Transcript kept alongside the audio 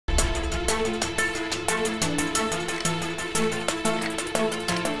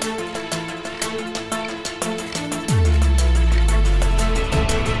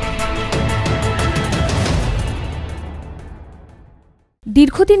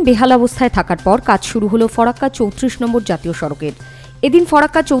দীর্ঘদিন বেহাল অবস্থায় থাকার পর কাজ শুরু হলো ফরাক্কা ৩৪ নম্বর জাতীয় সড়কের। এদিন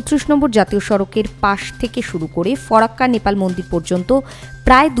ফরাক্কা ৩৪ নম্বর জাতীয় সড়কের পাশ থেকে শুরু করে ফরাক্কা নেপাল মন্দির পর্যন্ত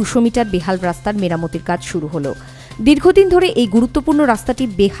প্রায় ২০০ মিটার বেহাল রাস্তার মেরামতির কাজ শুরু হলো। দীর্ঘদিন ধরে এই গুরুত্বপূর্ণ রাস্তাটি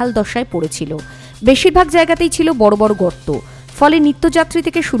বেহাল দশায় পড়েছিল। বেশিরভাগ জায়গাতেই ছিল বড় বড় গর্ত, ফলে নিত্যযাত্রী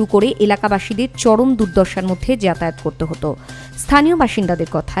থেকে শুরু করে এলাকাবাসীদের চরম দুর্দশার মধ্যে যাতায়াত করতে হতো। স্থানীয় বাসিন্দাদের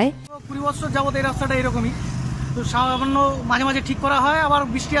কথায়, ২০ বছর যাবত এই রাস্তাটা এরকমই, তো সামান্য মাঝে মাঝে ঠিক করা হয়, আবার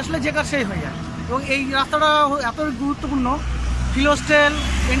বৃষ্টি আসলে যে কার সেই হয়ে যায়। এবং এই রাস্তাটা এত গুরুত্বপূর্ণ, ফিলোস্টেল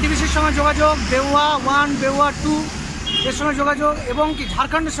এনটিপিসির সঙ্গে যোগাযোগ, বেউয়া 1, বেউয়া 2 এর সঙ্গে যোগাযোগ, এবং কি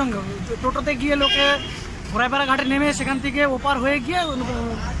ঝাড়খণ্ডের সঙ্গে টোটোতে গিয়ে লোকে ঘোড়াইপাড়া ঘাটে নেমে সেখান থেকে ওপার হয়ে গিয়ে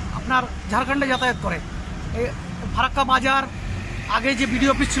আপনার ঝাড়খণ্ডে যাতায়াত করে। এই ফারাক্কা বাজার, আগে যে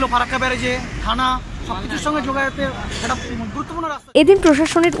বিডিও অফিস ছিল ফারাক্কা ব্যারেজে, থানা, সবকিছুর সঙ্গে যোগাযোগের একটা গুরুত্বপূর্ণ রাস্তা। এদিন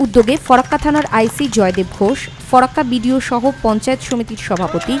প্রশাসনের উদ্যোগে ফরাক্কা থানার আইসি জয়দেব ঘোষ, ফরাক্কা বিডিও সহ পঞ্চায়েত সমিতির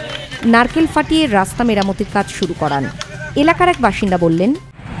সভাপতি নারকেল ফাটিয়ে রাস্তা মেরামতির কাজ শুরু করান। এলাকার এক বাসিন্দা বললেন,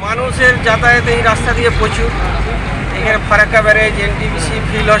 মানুষের যাতায়াত এই রাস্তা দিয়ে প্রচুর। এখানে Farakka barrage, NTPC,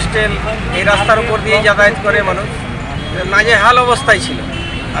 feel hostel এই রাস্তার উপর দিয়ে যাতায়াত করে মানুষ, নাজেহাল অবস্থায় ছিল।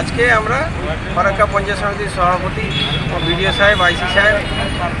 আজকে আমরা ফারাক্কা পঞ্চায়েত সমিতির সভাপতি, বিডিও সাহেব, আইসি সাহেব,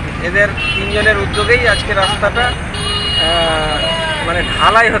 এদের 3 জনের উদ্যোগেই আজকে রাস্তাটা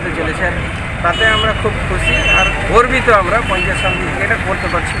ঢালাই হতে চলেছে। তাতে আমরা খুব খুশি আর গর্বিত, আমরা পঞ্চায়েত সমিতি এটা করতে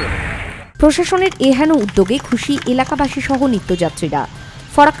পারছি। প্রশাসনের এহেন উদ্যোগে খুশি এলাকাবাসী সহ নিত্যযাত্রীরা।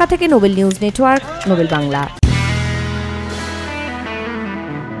 ফরাক্কা থেকে Nobel news network, Nobel Bangla.